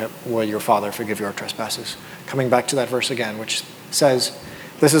will your Father forgive your trespasses. Coming back to that verse again, which says,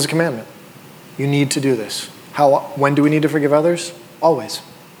 this is a commandment. You need to do this. When do we need to forgive others? Always.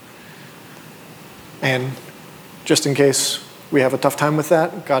 And just in case we have a tough time with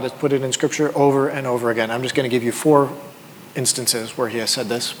that, God has put it in Scripture over and over again. I'm just going to give you 4 instances where he has said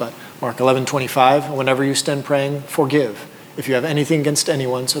this, but Mark 11:25, whenever you stand praying, forgive if you have anything against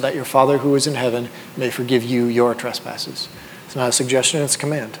anyone, so that your Father who is in heaven may forgive you your trespasses. It's not a suggestion, it's a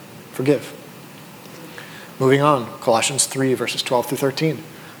command. Forgive. Moving on, Colossians 3, verses 12-13.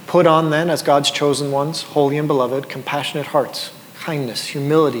 Put on then, as God's chosen ones, holy and beloved, compassionate hearts, kindness,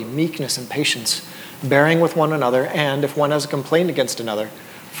 humility, meekness, and patience, bearing with one another, and if one has a complaint against another,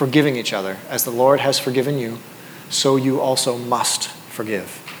 forgiving each other. As the Lord has forgiven you, so you also must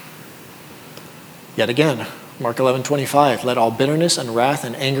forgive. Yet again, Mark 11:25, let all bitterness and wrath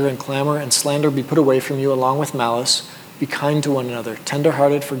and anger and clamor and slander be put away from you along with malice. Be kind to one another,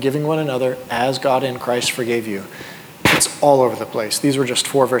 tender-hearted, forgiving one another, as God in Christ forgave you. It's all over the place. These were just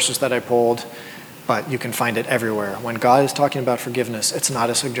 4 verses that I pulled, but you can find it everywhere. When God is talking about forgiveness, it's not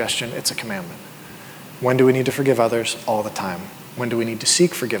a suggestion, it's a commandment. When do we need to forgive others? All the time. When do we need to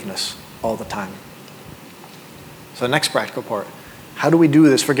seek forgiveness? All the time. So the next practical part, how do we do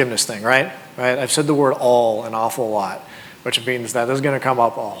this forgiveness thing, right? I've said the word all an awful lot, which means that is going to come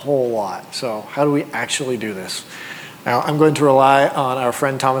up a whole lot. So how do we actually do this? Now, I'm going to rely on our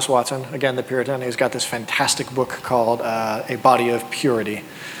friend Thomas Watson, again, the Puritan. He's got this fantastic book called A Body of Purity.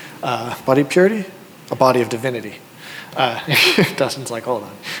 Body of Purity? A Body of Divinity. Dustin's like, hold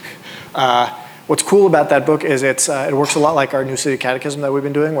on. What's cool about that book is it works a lot like our New City Catechism that we've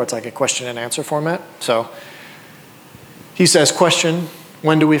been doing, where it's like a question and answer format. So he says, question,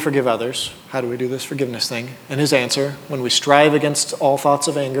 when do we forgive others? How do we do this forgiveness thing? And his answer, when we strive against all thoughts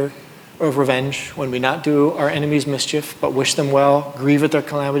of anger, of revenge, when we not do our enemies mischief, but wish them well, grieve at their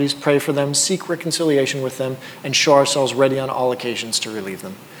calamities, pray for them, seek reconciliation with them, and show ourselves ready on all occasions to relieve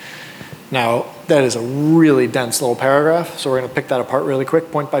them. Now, that is a really dense little paragraph, so we're going to pick that apart really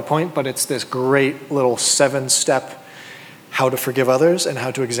quick, point by point, but it's this great little 7-step how to forgive others and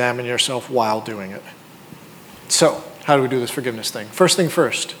how to examine yourself while doing it. So, how do we do this forgiveness thing? First thing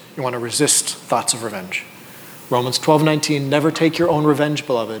first, you want to resist thoughts of revenge. Romans 12:19, never take your own revenge,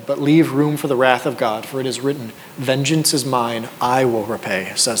 beloved, but leave room for the wrath of God, for it is written, vengeance is mine, I will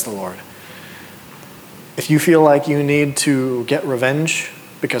repay, says the Lord. If you feel like you need to get revenge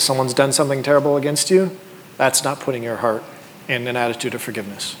because someone's done something terrible against you, that's not putting your heart in an attitude of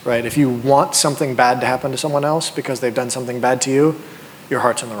forgiveness, right? If you want something bad to happen to someone else because they've done something bad to you, your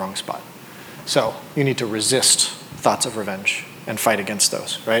heart's in the wrong spot. So you need to resist thoughts of revenge and fight against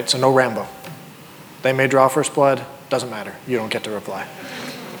those, right? So no Rambo. They may draw first blood, doesn't matter. You don't get to reply.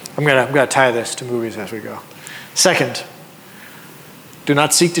 I'm gonna tie this to movies as we go. Second, do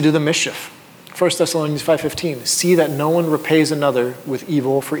not seek to do them mischief. 1 Thessalonians 5:15, see that no one repays another with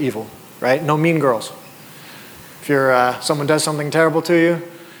evil for evil, right? No mean girls. If you're someone does something terrible to you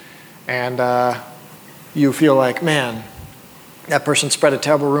and you feel like, man, that person spread a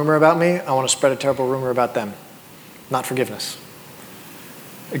terrible rumor about me, I want to spread a terrible rumor about them. Not forgiveness.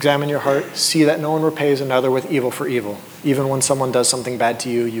 Examine your heart. See that no one repays another with evil for evil. Even when someone does something bad to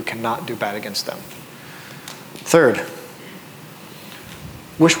you, you cannot do bad against them. Third,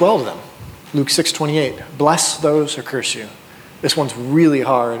 wish well to them. Luke 6:28. Bless those who curse you. This one's really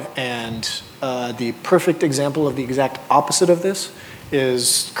hard, and the perfect example of the exact opposite of this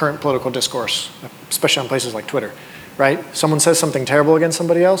is current political discourse, especially on places like Twitter, right? Someone says something terrible against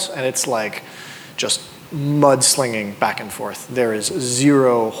somebody else, and it's like just mudslinging back and forth. There is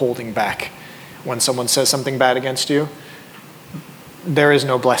zero holding back. When someone says something bad against you, there is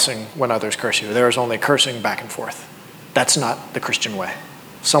no blessing when others curse you. There is only cursing back and forth. That's not the Christian way.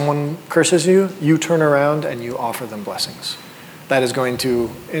 Someone curses you, you turn around and you offer them blessings. That is going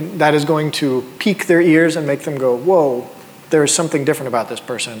to pique their ears and make them go, whoa, there is something different about this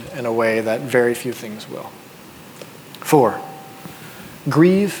person, in a way that very few things will. 4,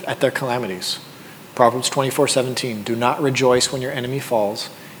 grieve at their calamities. Proverbs 24:17, do not rejoice when your enemy falls,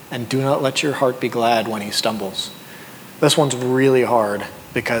 and do not let your heart be glad when he stumbles. This one's really hard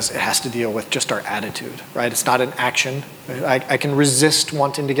because it has to deal with just our attitude, right? It's not an action. I can resist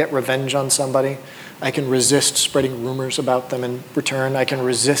wanting to get revenge on somebody. I can resist spreading rumors about them in return. I can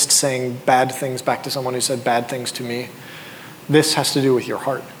resist saying bad things back to someone who said bad things to me. This has to do with your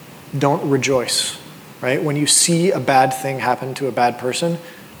heart. Don't rejoice, right? When you see a bad thing happen to a bad person,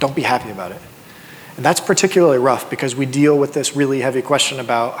 don't be happy about it. And that's particularly rough because we deal with this really heavy question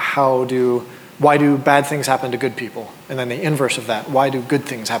about why do bad things happen to good people? And then the inverse of that, why do good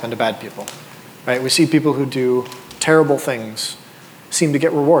things happen to bad people? Right? We see people who do terrible things seem to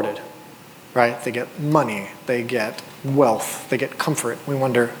get rewarded, right? They get money, they get wealth, they get comfort. We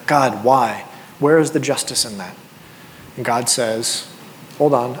wonder, God, why? Where is the justice in that? And God says,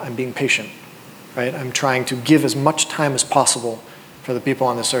 hold on, I'm being patient, right? I'm trying to give as much time as possible for the people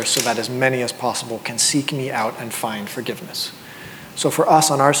on this earth so that as many as possible can seek me out and find forgiveness. So for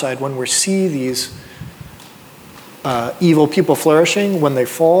us on our side, when we see these evil people flourishing, when they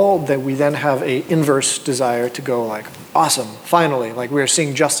fall, that we then have an inverse desire to go like, awesome, finally, like we're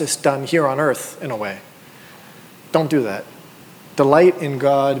seeing justice done here on earth in a way. Don't do that. Delight in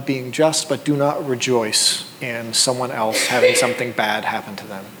God being just, but do not rejoice in someone else having something bad happen to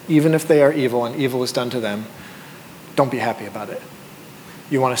them. Even if they are evil and evil is done to them, don't be happy about it.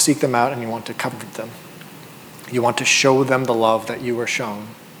 You want to seek them out and you want to comfort them. You want to show them the love that you were shown.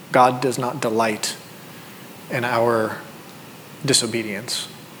 God does not delight in our disobedience.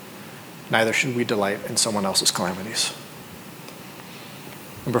 Neither should we delight in someone else's calamities.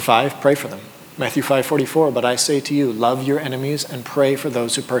 Number 5, pray for them. Matthew 5:44, but I say to you, love your enemies and pray for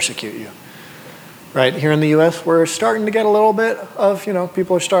those who persecute you. Right, here in the U.S., we're starting to get a little bit of,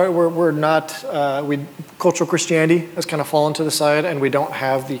 people we're not, cultural Christianity has kind of fallen to the side, and we don't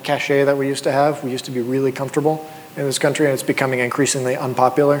have the cachet that we used to have. We used to be really comfortable in this country, and it's becoming increasingly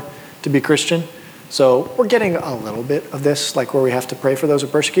unpopular to be Christian. So we're getting a little bit of this, like where we have to pray for those who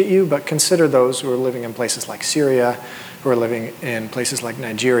persecute you, but consider those who are living in places like Syria, who are living in places like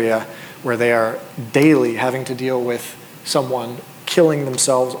Nigeria, where they are daily having to deal with someone killing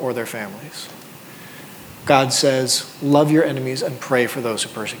themselves or their families. God says, love your enemies and pray for those who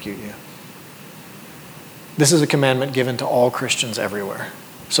persecute you. This is a commandment given to all Christians everywhere.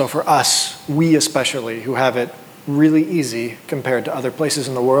 So for us, we especially, who have it really easy compared to other places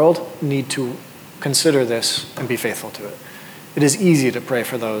in the world, need to consider this and be faithful to it. It is easy to pray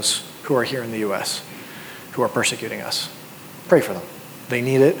for those who are here in the U.S., who are persecuting us. Pray for them. They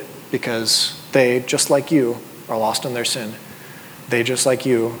need it because they, just like you, are lost in their sin. They, just like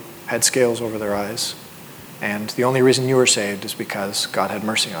you, had scales over their eyes. And the only reason you were saved is because God had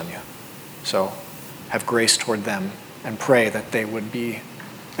mercy on you. So have grace toward them and pray that they would be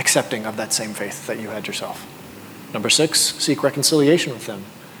accepting of that same faith that you had yourself. Number 6, seek reconciliation with them.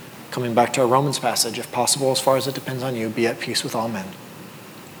 Coming back to our Romans passage, if possible, as far as it depends on you, be at peace with all men.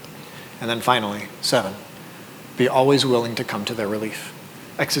 And then finally, 7, be always willing to come to their relief.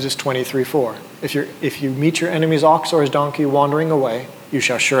 Exodus 23:4. If you meet your enemy's ox or his donkey wandering away, you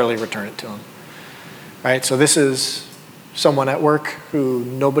shall surely return it to him. Right, so this is someone at work who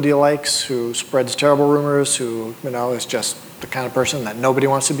nobody likes, who spreads terrible rumors, who is just the kind of person that nobody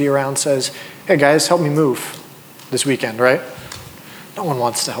wants to be around, says, hey guys, help me move this weekend, right? No one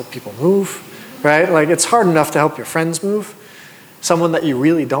wants to help people move, right? Like it's hard enough to help your friends move. Someone that you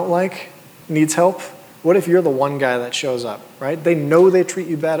really don't like needs help. What if you're the one guy that shows up, right? They know they treat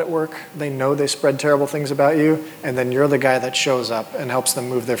you bad at work. They know they spread terrible things about you. And then you're the guy that shows up and helps them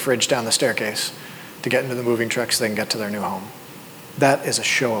move their fridge down the staircase to get into the moving truck so they can get to their new home. That is a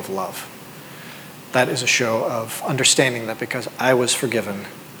show of love. That is a show of understanding that because I was forgiven,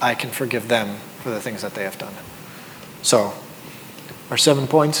 I can forgive them for the things that they have done. So Our 7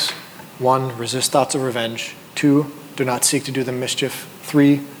 points: 1, resist thoughts of revenge. 2, do not seek to do them mischief.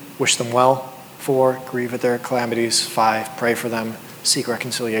 3, wish them well. 4, grieve at their calamities. 5, pray for them, seek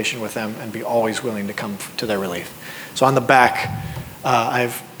reconciliation with them, and be always willing to come to their relief. So on the back,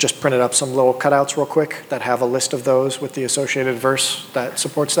 I've just printed up some little cutouts real quick that have a list of those with the associated verse that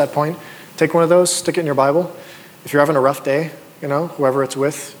supports that point. Take one of those, stick it in your Bible. If you're having a rough day, whoever it's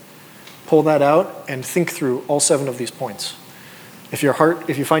with, pull that out and think through all 7 of these points. If you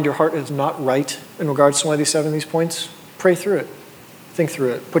find your heart is not right in regards to one of these 7 of these points, pray through it. Think through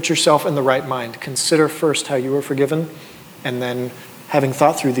it. Put yourself in the right mind. Consider first how you were forgiven, and then, having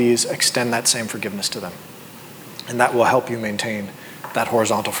thought through these, extend that same forgiveness to them. And that will help you maintain that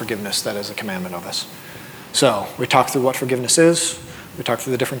horizontal forgiveness that is a commandment of us. So we talked through what forgiveness is. We talked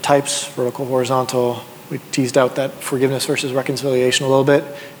through the different types, vertical, horizontal. We teased out that forgiveness versus reconciliation a little bit.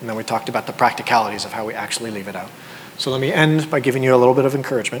 And then we talked about the practicalities of how we actually leave it out. So let me end by giving you a little bit of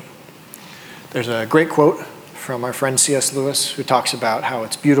encouragement. There's a great quote from our friend C.S. Lewis, who talks about how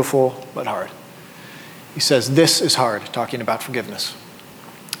it's beautiful but hard. He says, "This is hard," talking about forgiveness.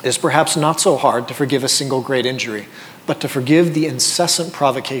 "It is perhaps not so hard to forgive a single great injury, but to forgive the incessant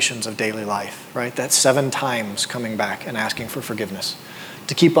provocations of daily life," right? That 7 times coming back and asking for forgiveness.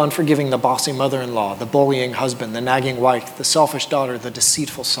 To keep on forgiving the bossy mother-in-law, the bullying husband, the nagging wife, the selfish daughter, the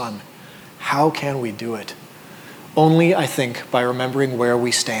deceitful son. How can we do it? Only, I think, by remembering where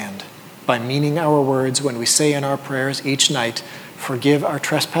we stand, by meaning our words when we say in our prayers each night, "Forgive our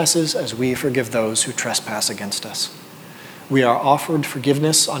trespasses as we forgive those who trespass against us." We are offered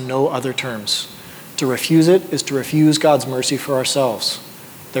forgiveness on no other terms. To refuse it is to refuse God's mercy for ourselves.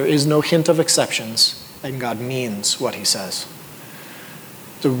 There is no hint of exceptions, and God means what he says.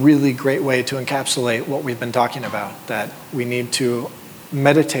 It's a really great way to encapsulate what we've been talking about, that we need to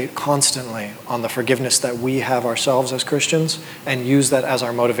meditate constantly on the forgiveness that we have ourselves as Christians and use that as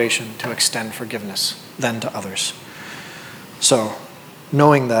our motivation to extend forgiveness then to others. So,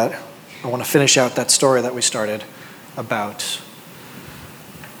 knowing that, I want to finish out that story that we started about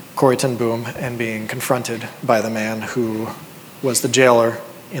Corrie ten Boom and being confronted by the man who was the jailer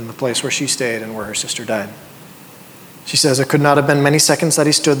in the place where she stayed and where her sister died. She says, "It could not have been many seconds that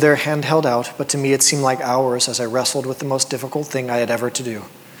he stood there, hand held out, but to me it seemed like hours as I wrestled with the most difficult thing I had ever to do.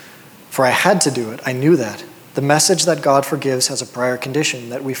 For I had to do it, I knew that. The message that God forgives has a prior condition,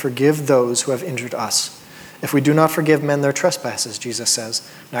 that we forgive those who have injured us. If we do not forgive men their trespasses," Jesus says,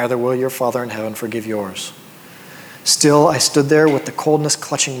 "neither will your Father in heaven forgive yours." Still, I stood there with the coldness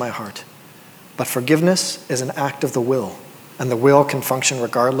clutching my heart. But forgiveness is an act of the will, and the will can function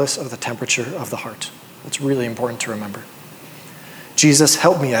regardless of the temperature of the heart. That's really important to remember. "Jesus,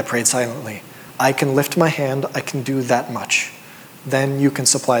 help me," I prayed silently. "I can lift my hand, I can do that much. Then you can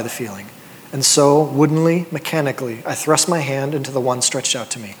supply the feeling." And so, woodenly, mechanically, I thrust my hand into the one stretched out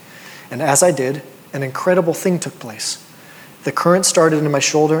to me. And as I did, an incredible thing took place. The current started in my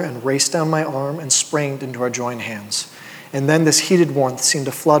shoulder and raced down my arm and sprang into our joined hands. And then this heated warmth seemed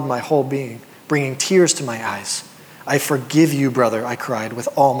to flood my whole being, bringing tears to my eyes. "I forgive you, brother," I cried with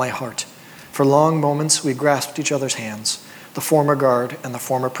all my heart. For long moments, we grasped each other's hands, the former guard and the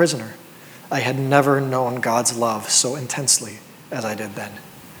former prisoner. I had never known God's love so intensely as I did then.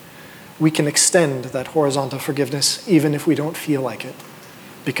 We can extend that horizontal forgiveness even if we don't feel like it,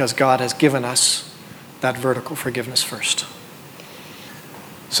 because God has given us that vertical forgiveness first.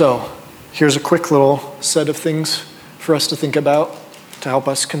 So, here's a quick little set of things for us to think about to help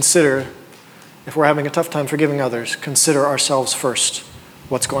us consider, if we're having a tough time forgiving others, consider ourselves first.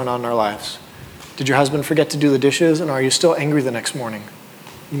 What's going on in our lives? Did your husband forget to do the dishes, and are you still angry the next morning?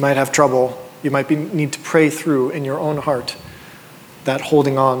 You might have trouble. You might need to pray through in your own heart that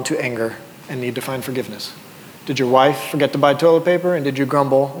holding on to anger and need to find forgiveness. Did your wife forget to buy toilet paper, and did you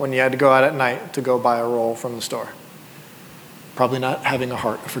grumble when you had to go out at night to go buy a roll from the store? Probably not having a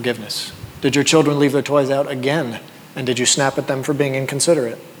heart of forgiveness. Did your children leave their toys out again, and did you snap at them for being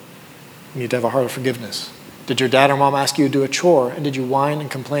inconsiderate? You need to have a heart of forgiveness. Did your dad or mom ask you to do a chore, and did you whine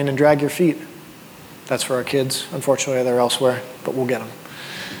and complain and drag your feet? That's for our kids. Unfortunately, they're elsewhere, but we'll get them.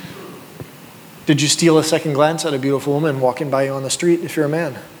 Did you steal a second glance at a beautiful woman walking by you on the street if you're a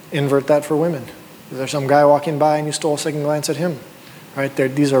man? Invert that for women. Is there some guy walking by and you stole a second glance at him? Right?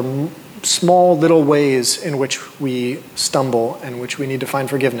 These are small little ways in which we stumble and which we need to find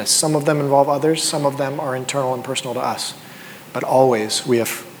forgiveness. Some of them involve others. Some of them are internal and personal to us. But always we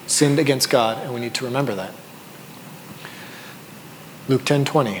have sinned against God, and we need to remember that. Luke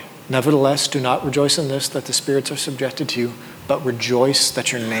 10:20, "Nevertheless, do not rejoice in this, that the spirits are subjected to you, but rejoice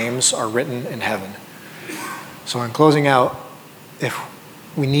that your names are written in heaven." So in closing out, if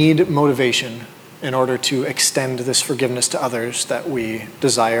we need motivation in order to extend this forgiveness to others that we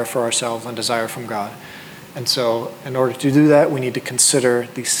desire for ourselves and desire from God. And so in order to do that, we need to consider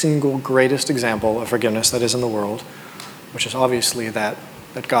the single greatest example of forgiveness that is in the world, which is obviously that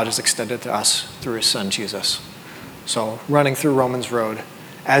God has extended to us through his son, Jesus. So running through Romans Road,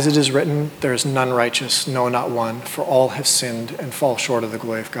 as it is written, there is none righteous, no, not one, for all have sinned and fall short of the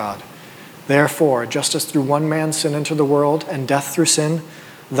glory of God. Therefore, just as through one man sin entered the world, and death through sin,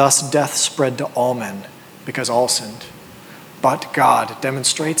 thus death spread to all men, because all sinned. But God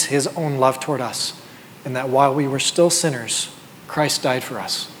demonstrates his own love toward us, in that while we were still sinners, Christ died for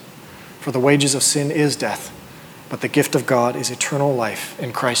us. For the wages of sin is death, but the gift of God is eternal life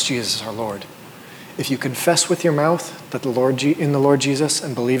in Christ Jesus our Lord. If you confess with your mouth that in the Lord Jesus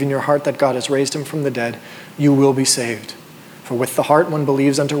and believe in your heart that God has raised him from the dead, you will be saved. For with the heart one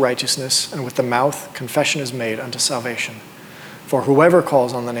believes unto righteousness, and with the mouth confession is made unto salvation. For whoever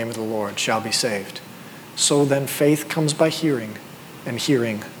calls on the name of the Lord shall be saved. So then faith comes by hearing, and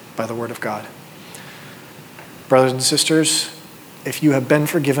hearing by the word of God. Brothers and sisters, if you have been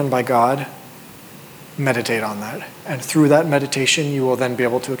forgiven by God, meditate on that. And through that meditation, you will then be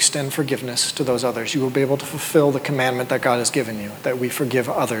able to extend forgiveness to those others. You will be able to fulfill the commandment that God has given you, that we forgive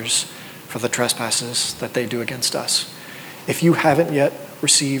others for the trespasses that they do against us. If you haven't yet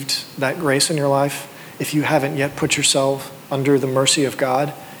received that grace in your life, if you haven't yet put yourself under the mercy of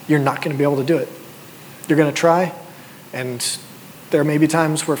God, you're not going to be able to do it. You're going to try, and there may be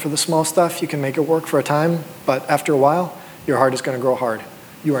times where for the small stuff you can make it work for a time, but after a while, your heart is going to grow hard.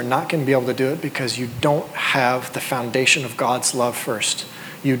 You are not going to be able to do it because you don't have the foundation of God's love first.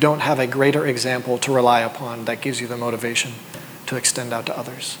 You don't have a greater example to rely upon that gives you the motivation to extend out to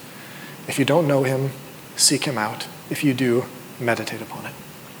others. If you don't know him, seek him out. If you do, meditate upon it.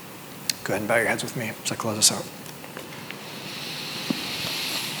 Go ahead and bow your heads with me as I close us out.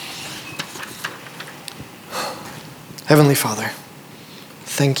 Heavenly Father,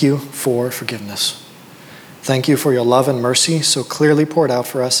 thank you for forgiveness. Thank you for your love and mercy so clearly poured out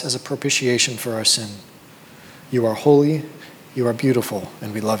for us as a propitiation for our sin. You are holy, you are beautiful,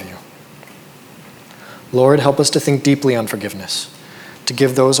 and we love you. Lord, help us to think deeply on forgiveness, to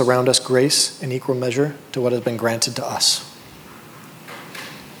give those around us grace in equal measure to what has been granted to us.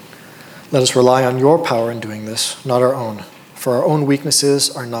 Let us rely on your power in doing this, not our own, for our own weaknesses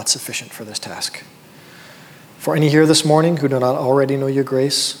are not sufficient for this task. For any here this morning who do not already know your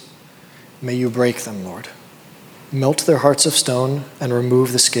grace, may you break them, Lord. Melt their hearts of stone and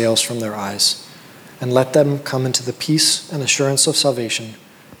remove the scales from their eyes, and let them come into the peace and assurance of salvation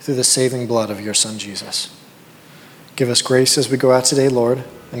through the saving blood of your Son, Jesus. Give us grace as we go out today, Lord,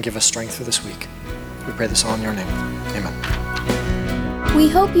 and give us strength for this week. We pray this all in your name. Amen. We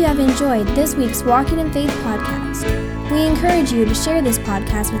hope you have enjoyed this week's Walking in Faith podcast. We encourage you to share this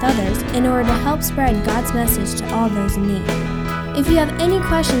podcast with others in order to help spread God's message to all those in need. If you have any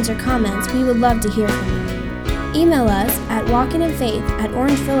questions or comments, we would love to hear from you. Email us at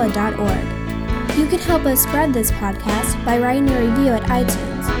walkinginfaith@orangevilla.org. You can help us spread this podcast by writing a review at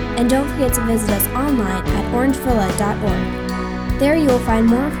iTunes, and don't forget to visit us online at orangevilla.org. There you will find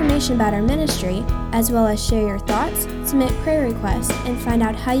more information about our ministry, as well as share your thoughts, submit prayer requests, and find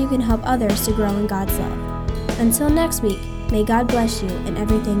out how you can help others to grow in God's love. Until next week, may God bless you in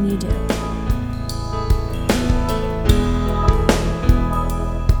everything you do.